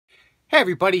Hey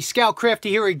everybody, Scoutcrafter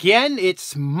here again.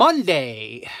 It's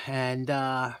Monday, and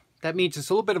that means it's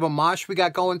a little bit of a mosh we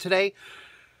got going today.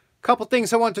 Couple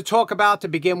things I want to talk about to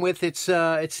begin with. It's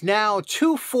now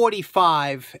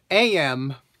 2:45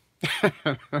 a.m.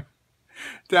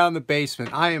 down the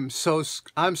basement. I'm so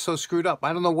screwed up.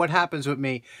 I don't know what happens with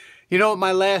me. You know,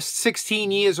 my last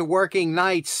 16 years of working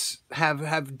nights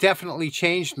have definitely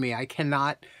changed me.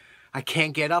 I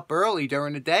can't get up early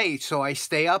during the day, so I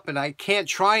stay up, and I can't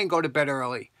try and go to bed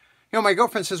early. You know, my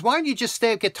girlfriend says, why don't you just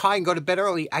stay up, get tired, and go to bed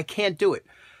early? I can't do it.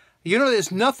 You know,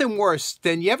 there's nothing worse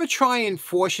than you ever try and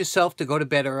force yourself to go to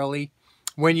bed early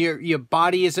when your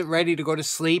body isn't ready to go to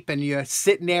sleep, and you're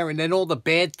sitting there, and then all the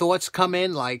bad thoughts come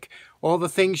in, like all the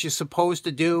things you're supposed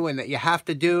to do and that you have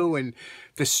to do, and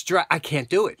the stress. I can't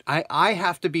do it. I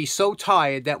have to be so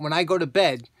tired that when I go to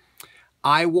bed,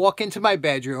 I walk into my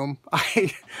bedroom,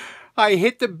 I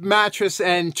hit the mattress,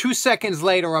 and 2 seconds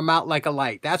later, I'm out like a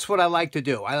light. That's what I like to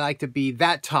do. I like to be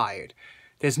that tired.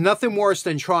 There's nothing worse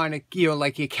than trying to, you know,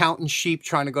 like you're counting sheep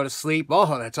trying to go to sleep.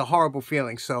 Oh, that's a horrible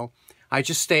feeling. So I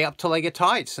just stay up till I get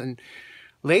tired. And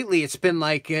lately, it's been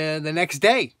like the next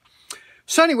day.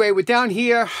 So anyway, we're down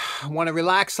here. I want to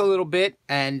relax a little bit.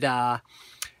 And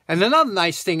another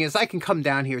nice thing is I can come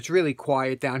down here. It's really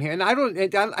quiet down here. And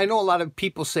I know a lot of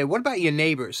people say, what about your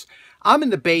neighbors? I'm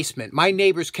in the basement. My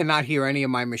neighbors cannot hear any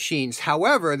of my machines.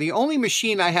 However, the only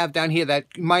machine I have down here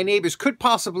that my neighbors could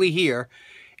possibly hear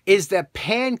is the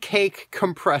pancake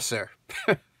compressor.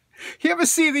 You ever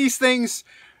see these things?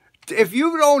 If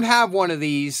you don't have one of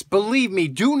these, believe me,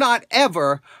 do not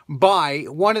ever buy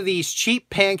one of these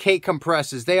cheap pancake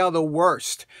compressors. They are the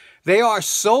worst. They are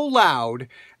so loud,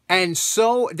 and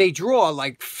so they draw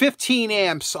like 15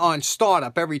 amps on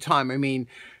startup every time. I mean,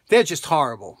 they're just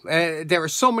horrible. There are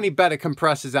so many better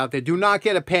compressors out there. Do not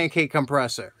get a pancake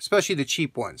compressor, especially the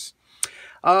cheap ones.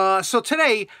 So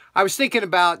today, I was thinking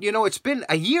about, you know, it's been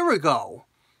a year ago.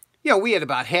 You know, we had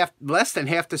about less than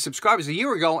half the subscribers a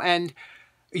year ago. And,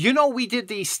 you know, we did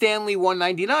the Stanley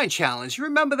 199 challenge. You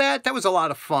remember that? That was a lot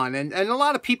of fun. And a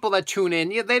lot of people that tune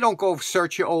in, they don't go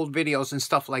search your old videos and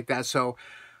stuff like that. So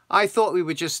I thought we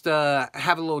would just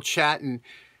have a little chat and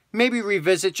maybe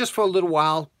revisit just for a little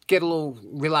while, get a little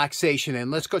relaxation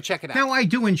in. Let's go check it out. Now, I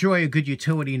do enjoy a good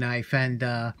utility knife, and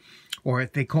or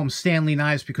they call them Stanley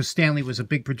knives because Stanley was a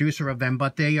big producer of them,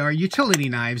 but they are utility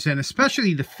knives, and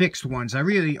especially the fixed ones. I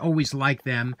really always like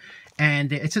them,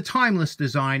 and it's a timeless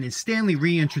design, and Stanley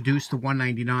reintroduced the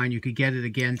 199. You could get it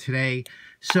again today.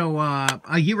 So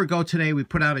a year ago today, we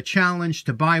put out a challenge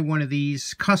to buy one of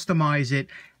these, customize it.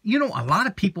 You know, a lot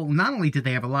of people, not only did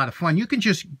they have a lot of fun, you can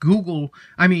just Google,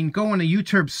 I mean, go on a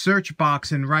YouTube search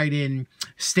box and write in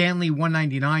Stanley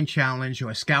 199 challenge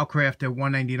or Scoutcrafter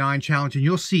 199 challenge, and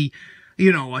you'll see,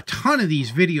 you know, a ton of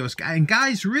these videos. And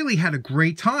guys really had a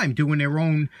great time doing their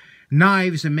own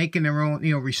knives and making their own,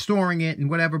 you know, restoring it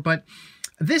and whatever. But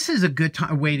this is a good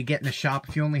way to get in the shop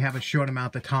if you only have a short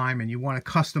amount of time and you want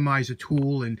to customize a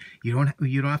tool, and you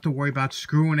don't have to worry about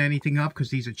screwing anything up because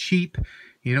these are cheap.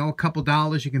 You know, a couple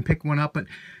dollars, you can pick one up. But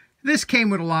this came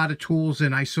with a lot of tools,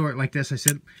 and I saw it like this. I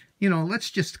said, you know,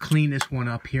 let's just clean this one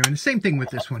up here. And the same thing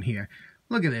with this one here.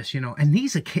 Look at this, you know. And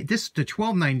these are, this is the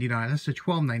 $12.99. That's the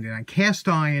 $12.99. Cast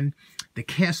iron, the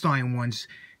cast iron ones.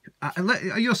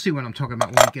 You'll see what I'm talking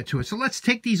about when we get to it. So let's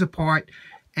take these apart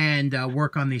and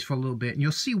work on these for a little bit. And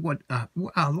you'll see what a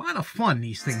lot of fun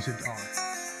these things are.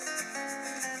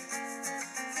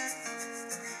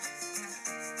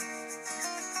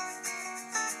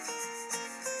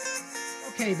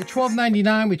 Okay, the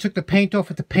 $12.99, we took the paint off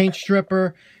with the paint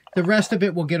stripper. The rest of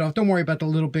it will get off. Don't worry about the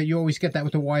little bit. You always get that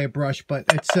with the wire brush, but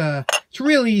it's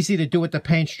really easy to do with the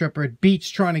paint stripper. It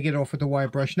beats trying to get it off with the wire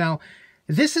brush. Now,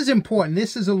 this is important.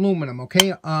 This is aluminum,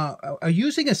 okay?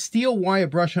 Using a steel wire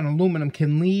brush on aluminum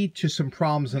can lead to some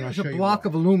problems, and I'll show you. There's a block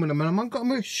of aluminum, and I'm going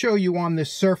to show you on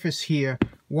this surface here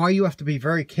why you have to be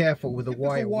very careful with the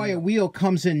wire. The wire wheel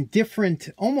comes in different,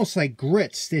 almost like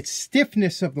grits. It's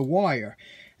stiffness of the wire.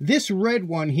 This red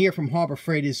one here from Harbor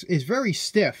Freight is very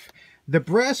stiff. The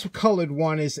brass-colored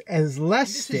one is less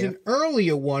stiff. This is an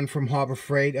earlier one from Harbor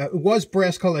Freight. It was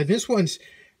brass-colored. This one's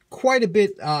quite a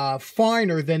bit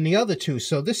finer than the other two.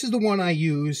 So this is the one I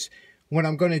use when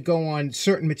I'm going to go on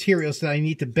certain materials that I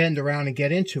need to bend around and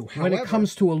get into. However, when it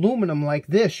comes to aluminum like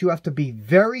this, you have to be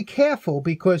very careful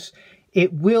because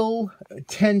it will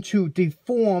tend to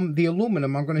deform the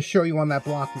aluminum. I'm going to show you on that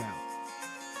block now.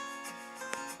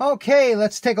 Okay,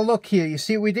 let's take a look here. You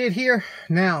see what we did here?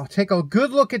 Now, take a good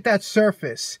look at that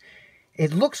surface.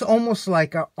 It looks almost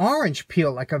like an orange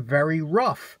peel, like a very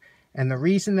rough. And the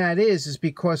reason that is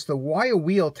because the wire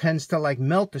wheel tends to like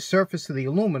melt the surface of the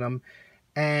aluminum,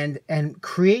 and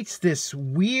creates this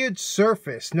weird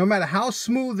surface. No matter how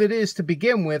smooth it is to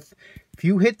begin with, if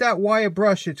you hit that wire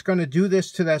brush, it's going to do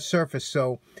this to that surface.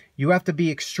 So you have to be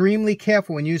extremely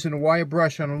careful when using a wire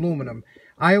brush on aluminum.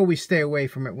 I always stay away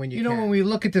from it when you can. When we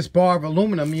look at this bar of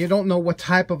aluminum, you don't know what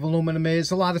type of aluminum it is.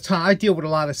 A lot of time, I deal with a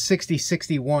lot of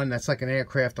 6061. That's like an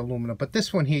aircraft aluminum. But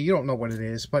this one here, you don't know what it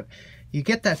is. But you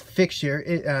get that fixture,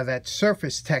 that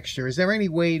surface texture. Is there any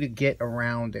way to get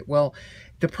around it? Well,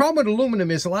 the problem with aluminum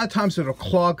is a lot of times it'll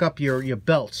clog up your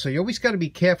belt. So you always got to be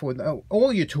careful with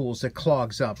all your tools that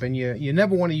clogs up. And you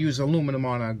never want to use aluminum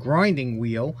on a grinding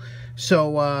wheel.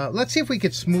 So let's see if we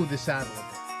could smooth this out a little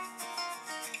bit.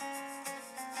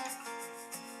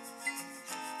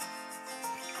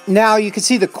 Now you can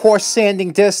see the coarse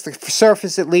sanding disc, the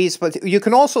surface at least, but you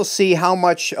can also see how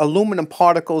much aluminum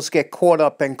particles get caught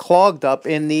up and clogged up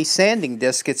in the sanding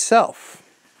disc itself.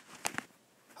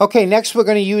 Okay, next we're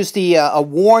going to use the a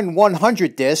worn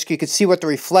 100 disc. You can see what the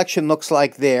reflection looks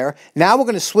like there. Now we're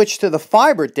going to switch to the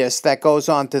fiber disc that goes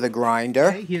onto the grinder.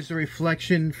 Okay, here's the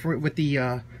reflection with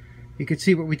the, you can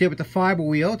see what we did with the fiber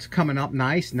wheel. It's coming up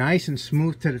nice and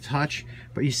smooth to the touch.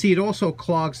 But you see it also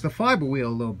clogs the fiber wheel a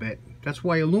little bit. That's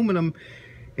why aluminum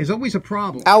is always a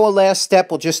problem. Our last step,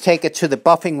 we'll just take it to the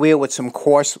buffing wheel with some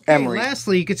coarse emery. And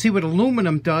lastly, you can see what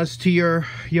aluminum does to your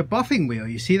buffing wheel.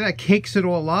 You see that cakes it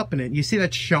all up, and you see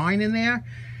that shine in there?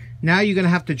 Now you're going to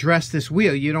have to dress this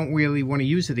wheel. You don't really want to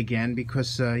use it again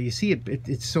because you see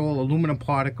it's all aluminum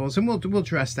particles, and we'll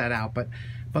dress that out. But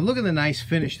look at the nice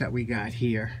finish that we got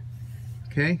here.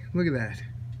 Okay, look at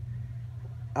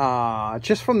that.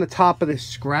 Just from the top of this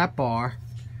scrap bar.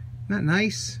 Isn't that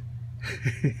nice?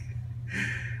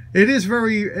 It's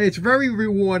very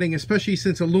rewarding, especially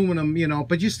since aluminum, you know,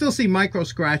 but you still see micro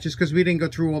scratches because we didn't go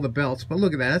through all the belts. But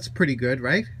look at that, that's pretty good,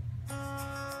 right?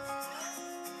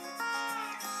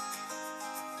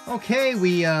 Okay,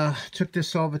 we took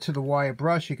this over to the wire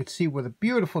brush. You can see what a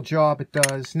beautiful job it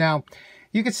does. Now,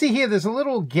 you can see here there's a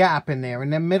little gap in there in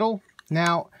the middle.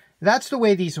 Now, that's the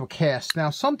way these were cast.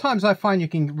 Now, sometimes I find you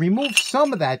can remove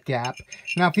some of that gap.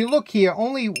 Now, if you look here,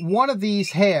 only one of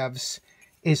these halves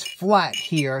is flat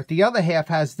here. The other half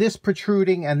has this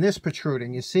protruding and this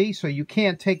protruding, you see? So you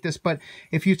can't take this, but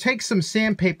if you take some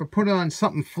sandpaper, put it on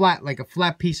something flat, like a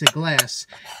flat piece of glass,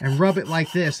 and rub it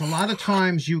like this, a lot of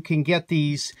times you can get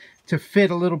these to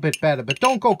fit a little bit better. But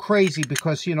don't go crazy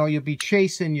because, you know, you'll be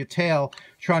chasing your tail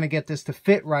trying to get this to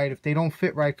fit right if they don't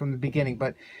fit right from the beginning.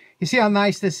 But you see how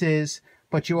nice this is,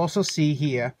 but you also see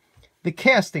here the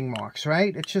casting marks,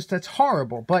 right? It's just, that's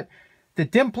horrible. But the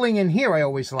dimpling in here I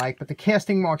always like, but the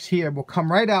casting marks here will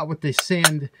come right out with the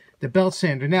sand, the belt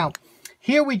sander. Now,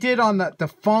 here we did on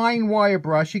the fine wire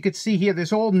brush. You could see here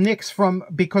there's all nicks from,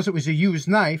 because it was a used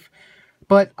knife.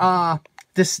 But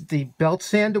the belt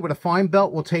sander with a fine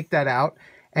belt will take that out.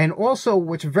 And also,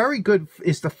 what's very good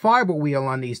is the fiber wheel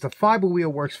on these. The fiber wheel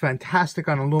works fantastic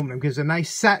on aluminum, gives a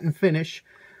nice satin finish.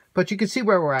 But you can see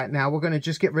where we're at now. We're going to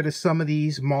just get rid of some of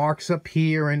these marks up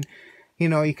here. And, you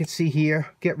know, you can see here,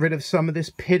 get rid of some of this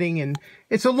pitting. And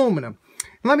it's aluminum.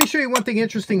 Let me show you one thing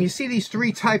interesting. You see these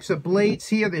three types of blades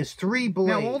here? There's 3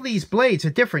 blades. Now, all these blades are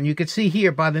different. You can see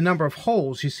here by the number of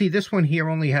holes. You see this one here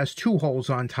only has 2 holes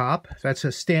on top. That's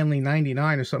a Stanley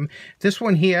 99 or something. This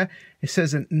one here, it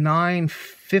says a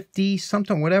 950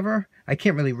 something, whatever. I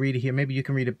can't really read it here. Maybe you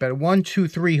can read it better. 1, 2,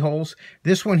 3 holes.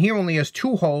 This one here only has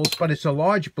 2 holes, but it's a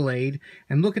large blade.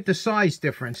 And look at the size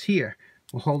difference here.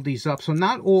 We'll hold these up. So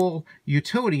not all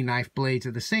utility knife blades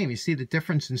are the same. You see the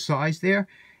difference in size there?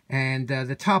 And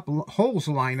the top holes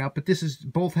line up, but this is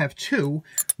both have 2,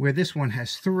 where this one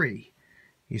has 3.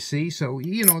 You see? So,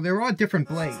 you know, there are different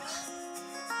blades.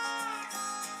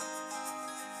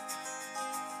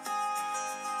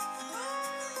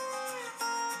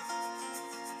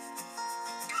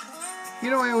 You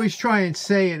know, I always try and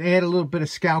say and add a little bit of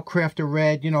Scout Crafter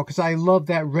red, you know, because I love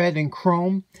that red and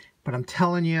chrome. But I'm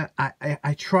telling you,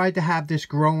 I tried to have this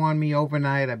grow on me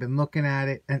overnight. I've been looking at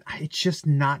it, and it's just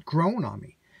not growing on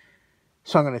me.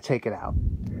 So I'm going to take it out.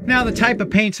 Now, the type of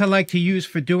paints I like to use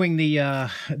for doing the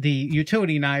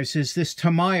utility knives is this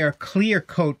Tamiya clear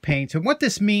coat paint. And what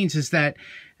this means is that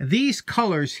these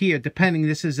colors here, depending,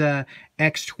 this is a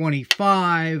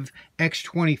X25,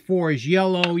 X24 is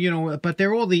yellow, you know, but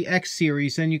they're all the X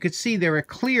series. And you can see they're a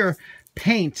clear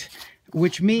paint,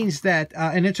 which means that,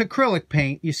 and it's acrylic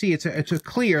paint, you see it's a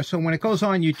clear, so when it goes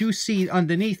on, you do see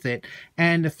underneath it,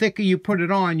 and the thicker you put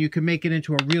it on, you can make it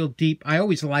into a real deep, I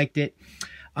always liked it.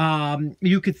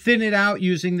 You could thin it out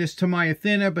using this Tamiya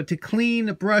thinner, but to clean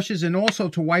the brushes and also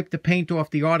to wipe the paint off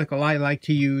the article, I like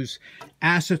to use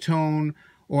acetone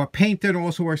or paint thinner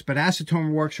also works, but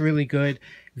acetone works really good.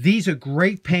 These are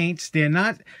great paints. They're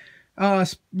not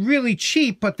really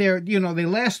cheap, but they're, you know, they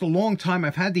last a long time.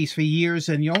 I've had these for years,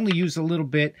 and you only use a little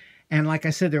bit. And like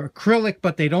I said, they're acrylic,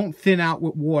 but they don't thin out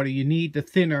with water. You need the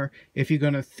thinner if you're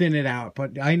going to thin it out.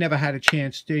 But I never had a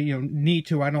chance to, you know, need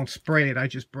to. I don't spray it. I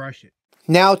just brush it.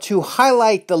 Now, to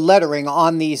highlight the lettering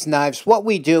on these knives, what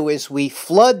we do is we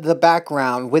flood the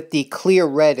background with the clear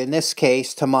red, in this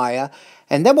case, Tamiya.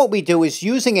 And then what we do is,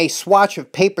 using a swatch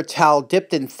of paper towel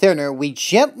dipped in thinner, we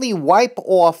gently wipe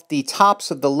off the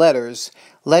tops of the letters,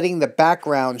 letting the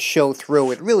background show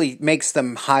through. It really makes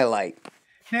them highlight.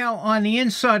 Now, on the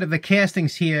inside of the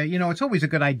castings here, you know, it's always a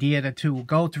good idea to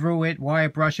go through it, wire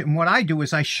brush it. And what I do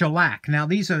is I shellac. Now,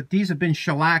 these have been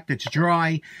shellacked. It's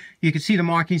dry. You can see the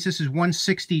markings. This is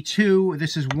 162.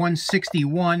 This is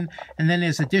 161. And then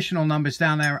there's additional numbers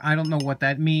down there. I don't know what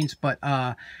that means, but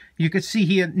you can see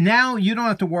here. Now, you don't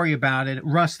have to worry about it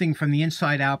rusting from the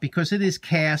inside out because it is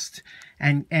cast.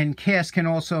 And cast can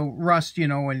also rust, you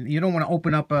know, and you don't want to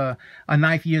open up a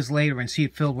knife years later and see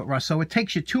it filled with rust. So it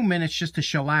takes you 2 minutes just to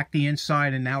shellac the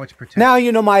inside, and now it's protected. Now,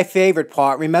 you know my favorite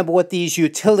part. Remember what these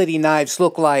utility knives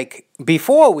look like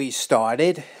before we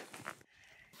started.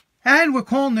 And we're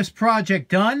calling this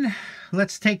project done.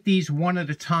 Let's take these one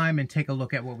at a time and take a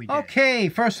look at what we did. Okay,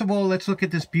 first of all, let's look at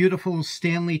this beautiful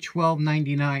Stanley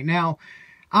 1299. Now,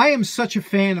 I am such a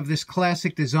fan of this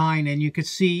classic design, and you can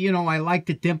see, you know, I like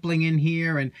the dimpling in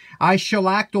here, and I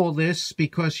shellacked all this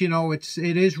because, you know, it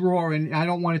is raw and I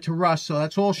don't want it to rust, so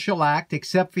that's all shellacked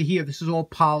except for here. This is all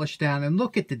polished down, and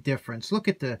look at the difference. Look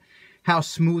at how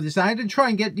smooth this is. I didn't try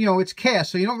and get, you know, it's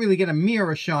cast, so you don't really get a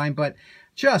mirror shine, but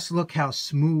just look how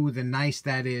smooth and nice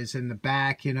that is in the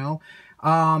back, you know.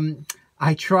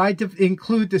 I tried to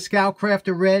include the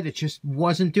Scoutcrafter red. It just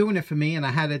wasn't doing it for me, and I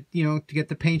had to, you know, to get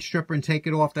the paint stripper and take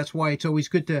it off. That's why it's always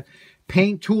good to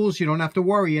paint tools. You don't have to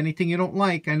worry. Anything you don't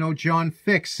like. I know John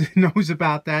Fix knows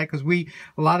about that because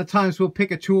a lot of times we'll pick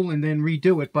a tool and then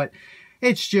redo it, but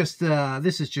it's just,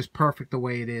 this is just perfect the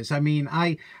way it is. I mean,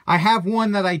 I have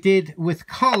one that I did with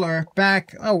color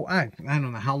back, I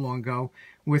don't know how long ago.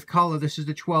 With color, this is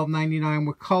the 1299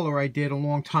 with color I did a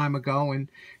long time ago, and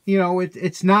you know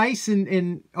it's nice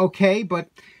and okay, but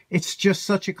it's just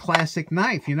such a classic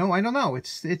knife, you know. I don't know,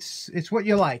 it's what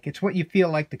you like, it's what you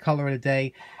feel like the color of the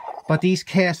day. But these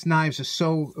cast knives are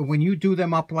so, when you do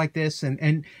them up like this,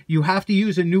 and you have to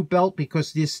use a new belt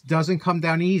because this doesn't come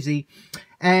down easy,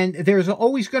 and there's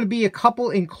always going to be a couple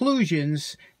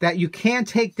inclusions that you can't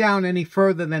take down any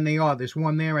further than they are. There's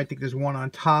one there, I think there's one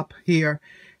on top here.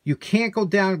 You can't go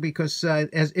down because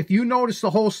if you notice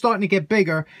the hole starting to get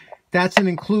bigger, that's an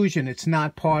inclusion. It's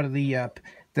not part of the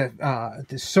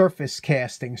surface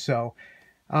casting. So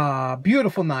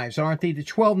beautiful knives, aren't they? The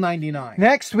 1299.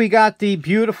 Next, we got the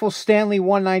beautiful Stanley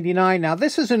 199. Now,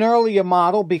 this is an earlier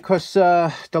model because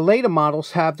the later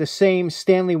models have the same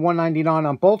Stanley 199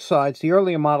 on both sides. The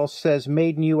earlier model says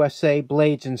Made in USA,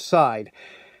 blades inside.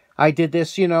 I did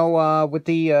this, you know, with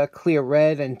the clear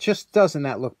red, and just doesn't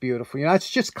that look beautiful? You know, it's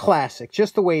just classic,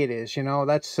 just the way it is, you know.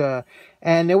 That's,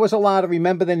 and there was a lot of,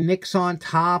 remember the nicks on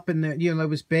top, and, you know, there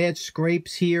was bad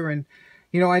scrapes here, and,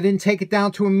 you know, I didn't take it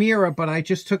down to a mirror, but I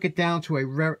just took it down to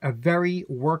a very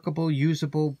workable,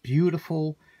 usable,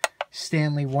 beautiful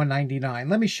Stanley 199.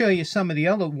 Let me show you some of the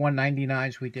other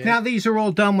 199s we did. Now, these are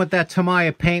all done with that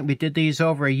Tamiya paint. We did these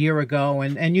over a year ago,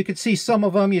 and you can see some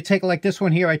of them. You take like this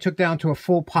one here, I took down to a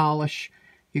full polish.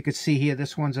 You can see here,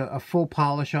 this one's a full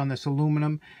polish on this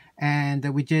aluminum, and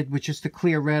we did with just the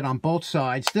clear red on both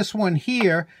sides. This one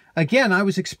here, again, I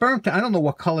was experimenting. I don't know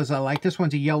what colors I like. This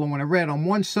one's a yellow and a red on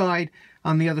one side.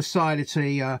 On the other side, it's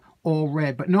a all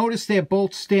red. But notice they're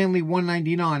both Stanley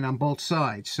 199 on both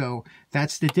sides. So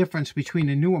that's the difference between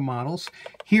the newer models.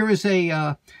 Here is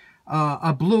a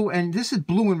blue, and this is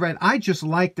blue and red. I just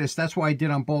like this. That's why I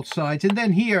did on both sides. And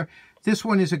then here, this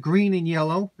one is a green and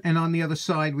yellow, and on the other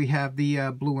side we have the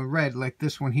blue and red, like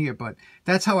this one here. But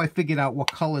that's how I figured out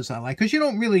what colors I like, because you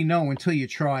don't really know until you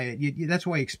try it. That's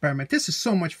why I experiment. This is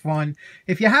so much fun.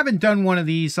 If you haven't done one of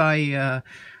these, I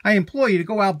implore you to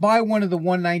go out, buy one of the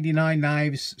 199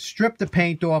 knives, strip the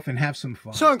paint off, and have some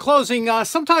fun. So in closing,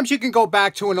 sometimes you can go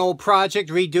back to an old project,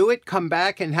 redo it, come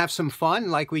back and have some fun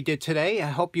like we did today.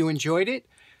 I hope you enjoyed it.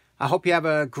 I hope you have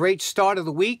a great start of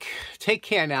the week. Take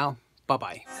care now.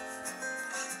 Bye-bye.